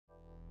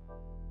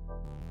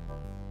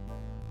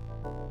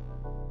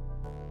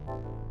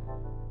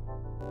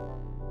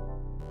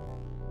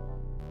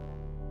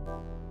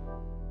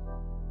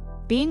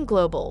BEEM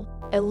Global,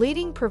 a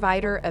leading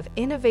provider of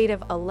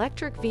innovative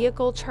electric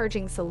vehicle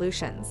charging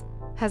solutions,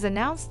 has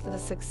announced the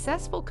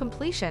successful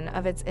completion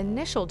of its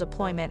initial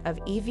deployment of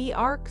EV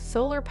Arc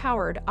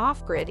solar-powered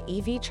off-grid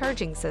EV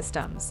charging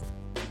systems.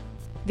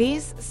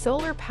 These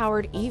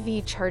solar-powered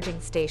EV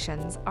charging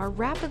stations are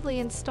rapidly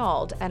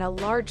installed at a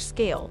large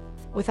scale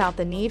without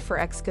the need for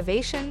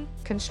excavation,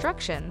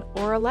 construction,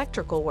 or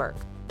electrical work.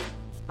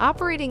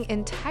 Operating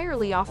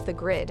entirely off the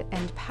grid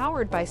and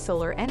powered by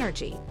solar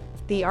energy,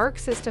 the ARC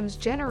systems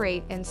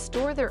generate and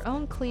store their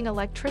own clean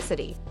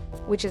electricity,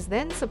 which is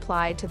then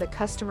supplied to the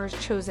customer's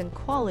chosen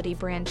quality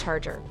brand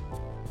charger.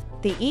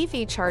 The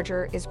EV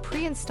charger is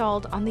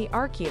pre-installed on the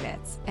ARC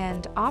units,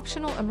 and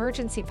optional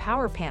emergency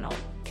power panel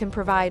can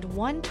provide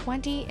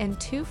 120 and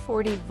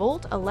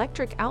 240-volt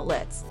electric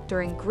outlets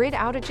during grid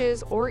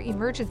outages or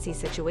emergency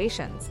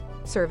situations,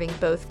 serving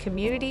both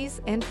communities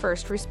and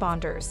first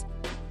responders.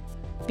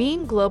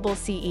 BEEM Global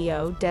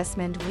CEO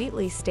Desmond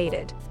Wheatley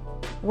stated,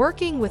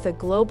 "Working with a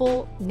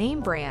global,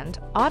 name-brand,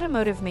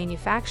 automotive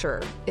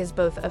manufacturer is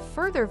both a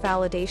further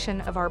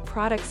validation of our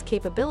product's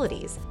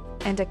capabilities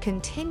and a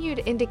continued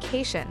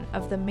indication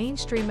of the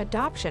mainstream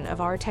adoption of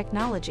our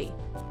technology."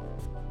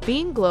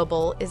 BEEM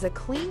Global is a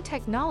clean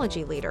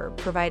technology leader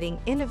providing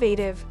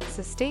innovative,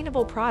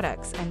 sustainable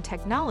products and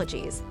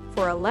technologies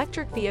for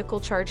electric vehicle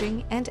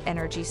charging and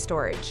energy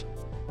storage.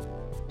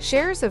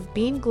 Shares of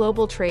BEEM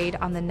Global trade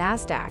on the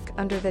NASDAQ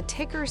under the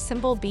ticker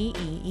symbol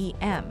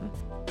BEEM.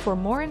 For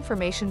more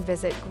information,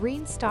 visit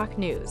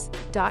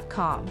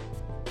greenstocknews.com.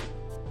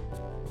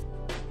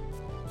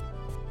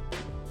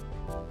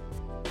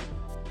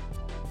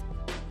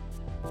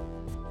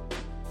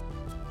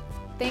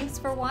 Thanks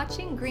for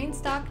watching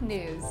Greenstock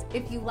News.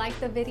 If you like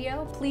the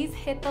video, please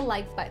hit the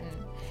like button.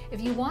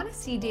 If you want to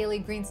see daily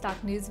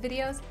Greenstock News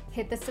videos,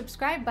 hit the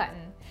subscribe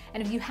button.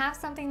 And if you have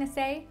something to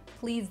say,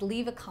 please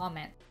leave a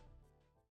comment.